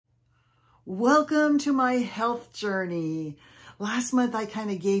Welcome to my health journey. Last month, I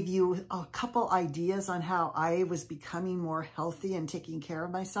kind of gave you a couple ideas on how I was becoming more healthy and taking care of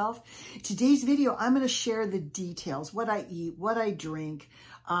myself. Today's video, I'm going to share the details, what I eat, what I drink,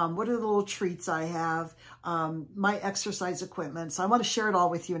 what are the little treats I have, my exercise equipment. So I want to share it all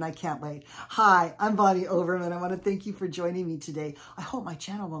with you and I can't wait. Hi, I'm Bonnie Overman. I want to thank you for joining me today. I hope my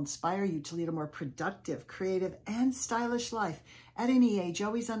channel will inspire you to lead a more productive, creative, and stylish life at any age,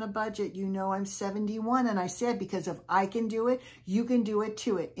 always on a budget. You know I'm 71 and I said because if I can do it, you can do it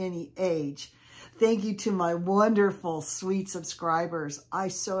too at any age. Thank you to my wonderful, sweet subscribers. I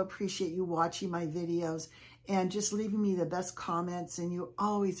so appreciate you watching my videos and just leaving me the best comments, and you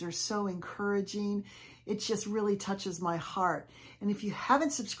always are so encouraging. It just really touches my heart. And if you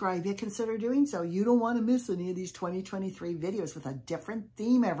haven't subscribed yet, consider doing so. You don't want to miss any of these 2023 videos with a different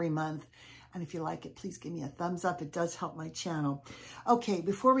theme every month. And if you like it, please give me a thumbs up. It does help my channel. Okay,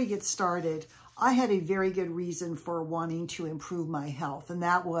 before we get started, I had a very good reason for wanting to improve my health, and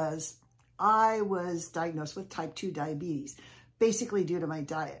that was I was diagnosed with type 2 diabetes, basically due to my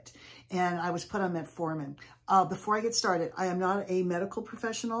diet, and I was put on metformin. Before I get started, I am not a medical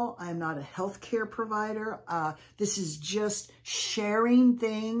professional. I am not a healthcare provider. This is just sharing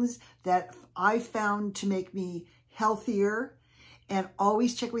things that I found to make me healthier. And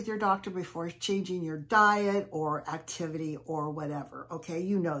always check with your doctor before changing your diet or activity or whatever, okay?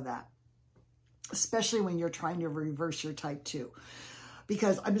 You know that, especially when you're trying to reverse your type 2.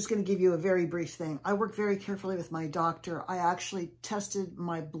 Because I'm just going to give you a very brief thing. I work very carefully with my doctor. I actually tested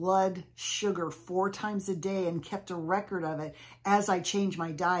my blood sugar 4 times a day and kept a record of it as I changed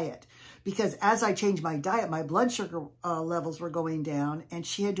my diet. Because as I changed my diet, my blood sugar levels were going down, and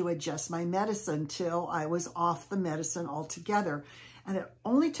she had to adjust my medicine till I was off the medicine altogether. And it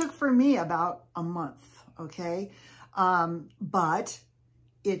only took for me about a month, okay? But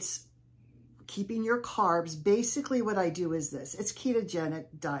it's keeping your carbs. Basically what I do is this. It's ketogenic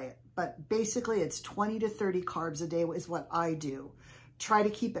diet, but basically it's 20 to 30 carbs a day is what I do. Try to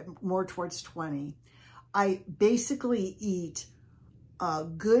keep it more towards 20. I basically eat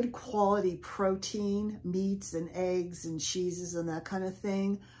good quality protein, meats and eggs and cheeses and that kind of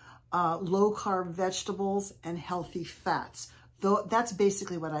thing, low carb vegetables and healthy fats. That's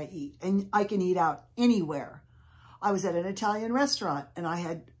basically what I eat, and I can eat out anywhere. I was at an Italian restaurant and I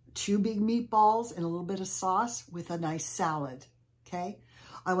had 2 big meatballs and a little bit of sauce with a nice salad, okay?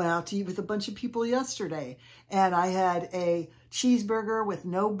 I went out to eat with a bunch of people yesterday and I had a cheeseburger with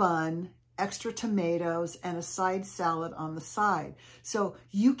no bun, extra tomatoes, and a side salad on the side. So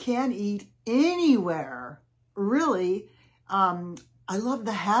you can eat anywhere, really. I love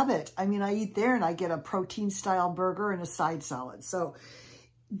the habit. I mean, I eat there and I get a protein style burger and a side salad. So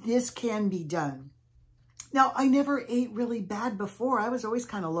this can be done. Now, I never ate really bad before. I was always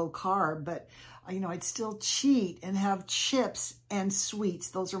kind of low carb, but you know, I'd still cheat and have chips and sweets.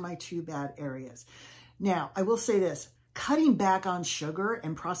 Those are my 2 bad areas. Now, I will say this. Cutting back on sugar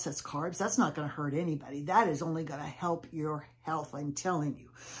and processed carbs, that's not going to hurt anybody. That is only going to help your health, I'm telling you.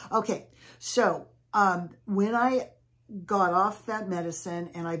 Okay, so when I got off that medicine,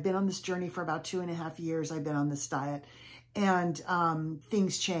 and I've been on this journey for about 2.5 years, I've been on this diet, and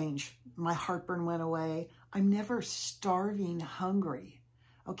things change. My heartburn went away. I'm never starving hungry.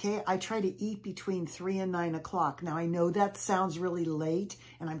 Okay, I try to eat between 3 and 9 o'clock. Now, I know that sounds really late,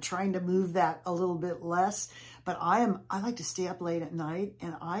 and I'm trying to move that a little bit less, but I like to stay up late at night,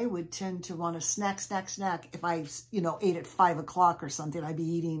 and I would tend to want to snack. If I, ate at 5 o'clock or something, I'd be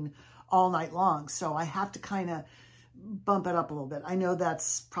eating all night long. So I have to kind of bump it up a little bit. I know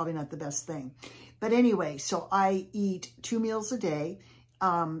that's probably not the best thing. But anyway, so I eat 2 meals a day.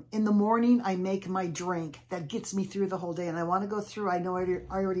 In the morning, I make my drink that gets me through the whole day. And I want to go through, I know I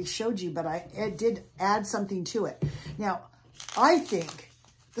already showed you, but I did add something to it. Now, I think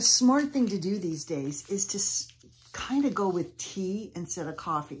the smart thing to do these days is to kind of go with tea instead of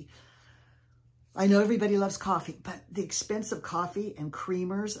coffee. I know everybody loves coffee, but the expense of coffee and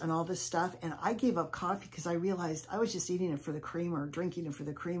creamers and all this stuff, and I gave up coffee because I realized I was just eating it for the creamer, drinking it for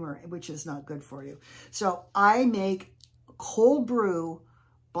the creamer, which is not good for you. So I make cold brew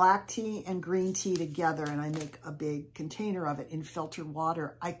black tea and green tea together, and I make a big container of it in filtered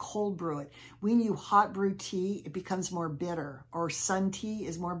water. I cold brew it. When you hot brew tea, it becomes more bitter, or sun tea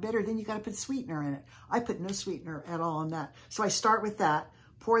is more bitter. Then you got to put sweetener in it. I put no sweetener at all in that. So I start with that,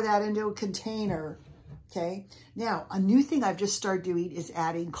 pour that into a container, okay? Now, a new thing I've just started doing is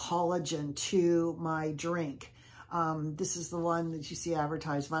adding collagen to my drink. This is the one that you see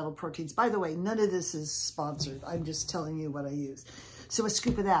advertised, Vital Proteins. By the way, none of this is sponsored. I'm just telling you what I use. So a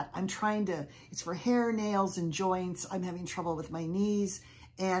scoop of that. I'm trying to, it's for hair, nails, and joints. I'm having trouble with my knees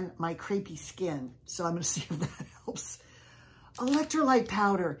and my crepey skin. So I'm going to see if that helps. Electrolyte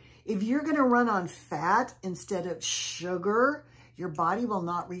powder. If you're going to run on fat instead of sugar, your body will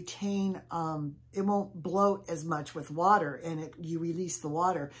not retain, it won't bloat as much with water, and you release the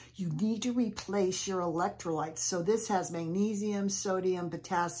water. You need to replace your electrolytes. So this has magnesium, sodium,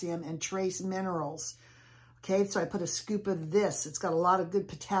 potassium, and trace minerals. Okay, so I put a scoop of this. It's got a lot of good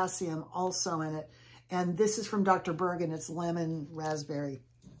potassium also in it. And this is from Dr. Bergen. It's lemon raspberry.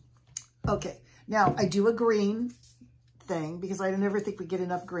 Okay, now I do a green thing because I never think we get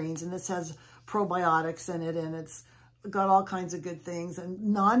enough greens. And this has probiotics in it, and it's got all kinds of good things.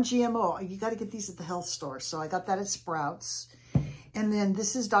 And non-GMO, you got to get these at the health store. So I got that at Sprouts. And then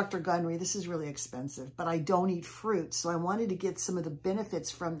this is Dr. Gunry. This is really expensive, but I don't eat fruit. So I wanted to get some of the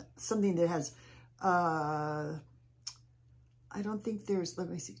benefits from something that has... I don't think there's, let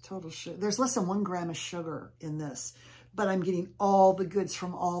me see, total sugar. There's less than 1 gram of sugar in this, but I'm getting all the goods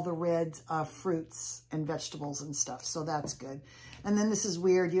from all the red fruits and vegetables and stuff. So that's good. And then this is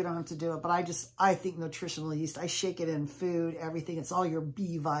weird. You don't have to do it, but I think nutritional yeast, I shake it in food, everything. It's all your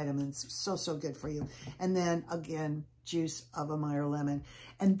B vitamins. So, so good for you. And then again, juice of a Meyer lemon.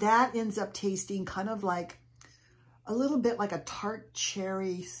 And that ends up tasting kind of like a little bit like a tart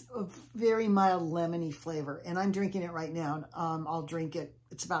cherry, a very mild lemony flavor. And I'm drinking it right now. I'll drink it.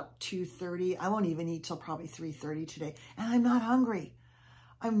 It's about 2:30. I won't even eat till probably 3:30 today. And I'm not hungry.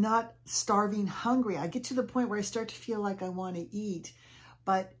 I'm not starving hungry. I get to the point where I start to feel like I want to eat,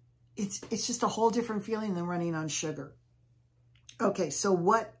 but it's just a whole different feeling than running on sugar. Okay, so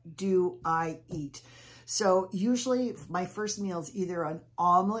what do I eat? So usually my first meal is either an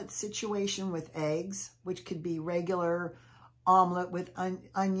omelet situation with eggs, which could be regular omelet with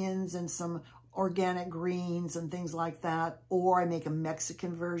onions and some organic greens and things like that. Or I make a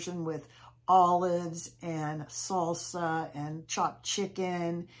Mexican version with olives and salsa and chopped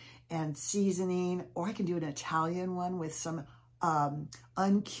chicken and seasoning. Or I can do an Italian one with some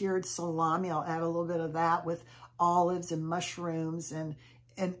uncured salami. I'll add a little bit of that with olives and mushrooms, and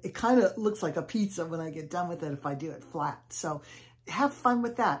it kind of looks like a pizza when I get done with it if I do it flat. So have fun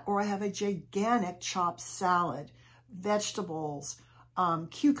with that. Or I have a gigantic chopped salad, vegetables,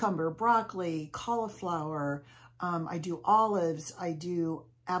 cucumber, broccoli, cauliflower. I do olives. I do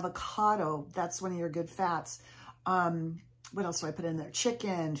avocado. That's one of your good fats. What else do I put in there?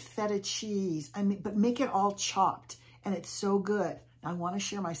 Chicken, feta cheese. But make it all chopped, and it's so good. I want to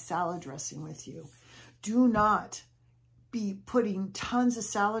share my salad dressing with you. Do not be putting tons of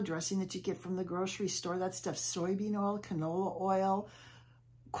salad dressing that you get from the grocery store. That stuff, soybean oil, canola oil,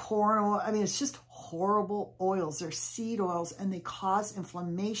 corn oil. I mean, it's just horrible oils. They're seed oils, and they cause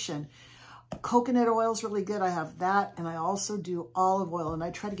inflammation. Coconut oil is really good. I have that, and I also do olive oil, and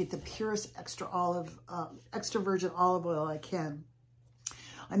I try to get the purest extra virgin olive oil I can.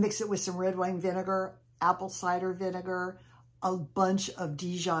 I mix it with some red wine vinegar, apple cider vinegar, a bunch of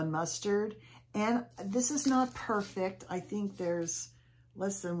Dijon mustard. And this is not perfect. I think there's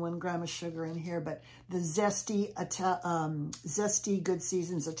less than 1 gram of sugar in here, but the Zesty Good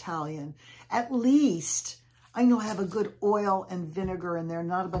Seasons Italian. At least I know I have a good oil and vinegar in there,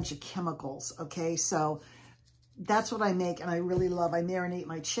 not a bunch of chemicals, okay? So that's what I make, and I really love. I marinate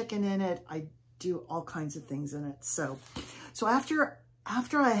my chicken in it. I do all kinds of things in it. So after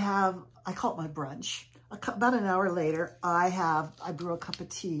I call it my brunch. About an hour later, I brew a cup of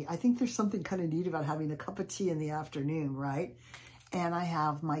tea. I think there's something kind of neat about having a cup of tea in the afternoon, right? And I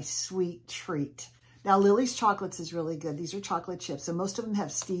have my sweet treat. Now, Lily's Chocolates is really good. These are chocolate chips, and most of them have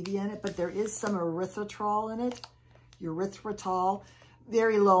stevia in it, but there is some erythritol in it, erythritol,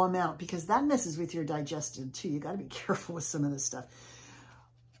 very low amount, because that messes with your digestion too. You got to be careful with some of this stuff.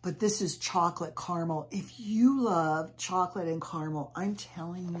 But this is chocolate caramel. If you love chocolate and caramel, I'm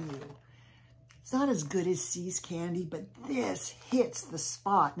telling you, it's not as good as See's candy, but this hits the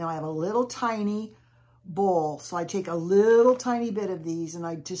spot. Now I have a little tiny bowl, so I take a little tiny bit of these, and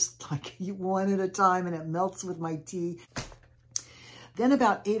I just like eat one at a time, and it melts with my tea. Then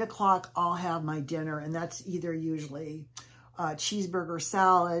about 8 o'clock, I'll have my dinner, and that's either usually cheeseburger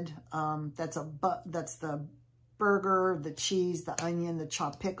salad. That's the burger, the cheese, the onion, the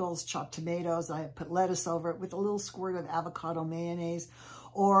chopped pickles, chopped tomatoes. I put lettuce over it with a little squirt of avocado mayonnaise.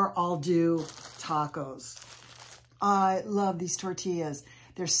 Or I'll do tacos. I love these tortillas.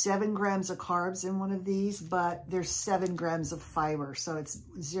 There's 7 grams of carbs in one of these, but there's 7 grams of fiber, so it's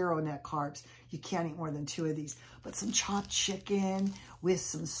 0 net carbs. You can't eat more than 2 of these. But some chopped chicken with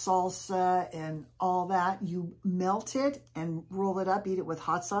some salsa and all that. You melt it and roll it up, eat it with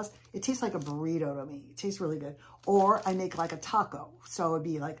hot sauce. It tastes like a burrito to me. It tastes really good. Or I make like a taco. So it'd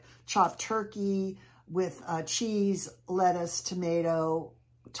be like chopped turkey with cheese, lettuce, tomato,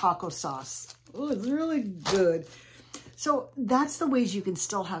 taco sauce. Oh, it's really good. So that's the ways you can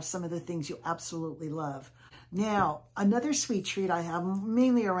still have some of the things you absolutely love. Now, another sweet treat I have,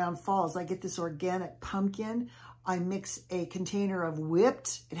 mainly around fall, is I get this organic pumpkin. I mix a container of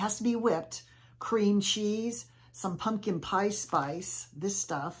whipped, it has to be whipped, cream cheese, some pumpkin pie spice, this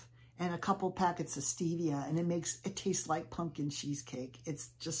stuff, and a couple packets of stevia, and it tastes like pumpkin cheesecake. It's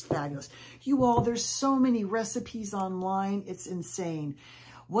just fabulous. You all, there's so many recipes online, it's insane.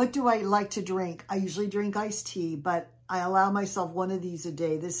 What do I like to drink? I usually drink iced tea, but I allow myself one of these a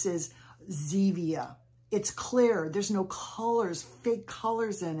day. This is Zevia. It's clear. There's no colors, fake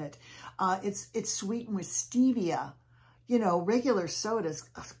colors in it. It's sweetened with stevia. You know, regular sodas,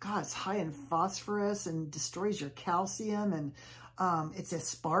 God, it's high in phosphorus and destroys your calcium. And it's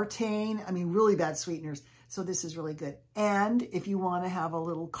aspartame. I mean, really bad sweeteners. So this is really good. And if you want to have a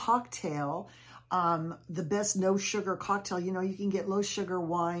little cocktail, the best no sugar cocktail, you know, you can get low sugar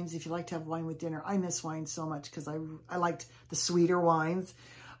wines if you like to have wine with dinner. I miss wine so much because I liked the sweeter wines.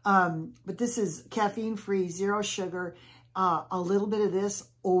 But this is caffeine free, 0 sugar. A little bit of this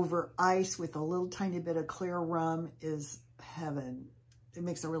over ice with a little tiny bit of clear rum is heaven. It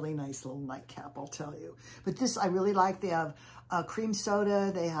makes a really nice little nightcap, I'll tell you. But this I really like. They have cream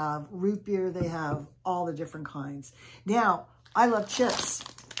soda, they have root beer, they have all the different kinds. Now, I love chips.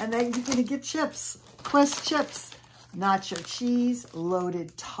 And then you're going to get chips, Quest chips, nacho cheese,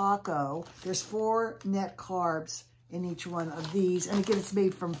 loaded taco. There's 4 net carbs in each one of these. And again, it's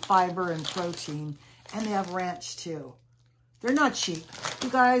made from fiber and protein. And they have ranch too. They're not cheap. You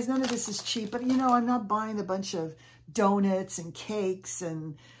guys, none of this is cheap. But you know, I'm not buying a bunch of donuts and cakes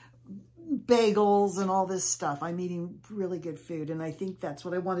and bagels and all this stuff. I'm eating really good food. And I think that's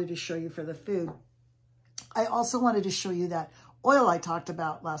what I wanted to show you for the food. I also wanted to show you that oil I talked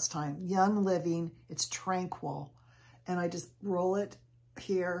about last time, Young Living. It's Tranquil. And I just roll it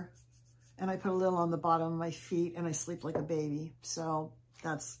here and I put a little on the bottom of my feet and I sleep like a baby. So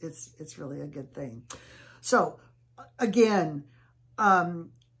it's really a good thing. So again,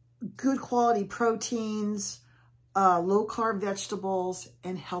 good quality proteins, low carb vegetables,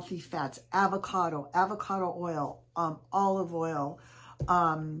 and healthy fats. Avocado oil, olive oil,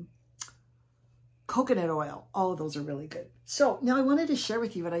 coconut oil. All of those are really good. So now I wanted to share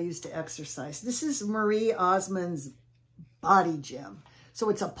with you what I use to exercise. This is Marie Osmond's Body Gym. So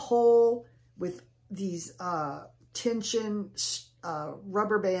it's a pole with these tension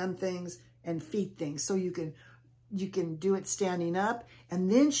rubber band things and feet things. So you can do it standing up. And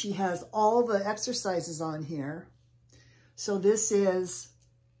then she has all the exercises on here. So this is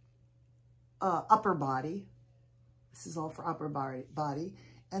upper body. This is all for upper body.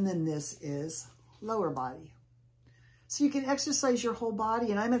 And then this is lower body. So you can exercise your whole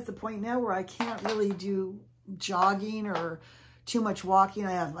body. And I'm at the point now where I can't really do jogging or too much walking.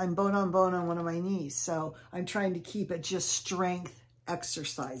 I'm bone on bone on one of my knees. So I'm trying to keep it just strength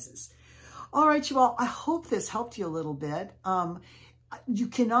exercises. All right, you all, I hope this helped you a little bit. You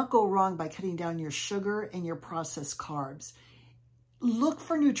cannot go wrong by cutting down your sugar and your processed carbs. Look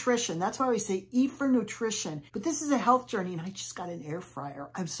for nutrition. That's why we say eat for nutrition. But this is a health journey, and I just got an air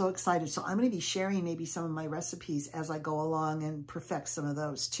fryer. I'm so excited. So I'm going to be sharing maybe some of my recipes as I go along and perfect some of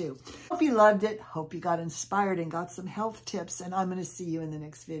those too. Hope you loved it. Hope you got inspired and got some health tips. And I'm going to see you in the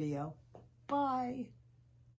next video. Bye.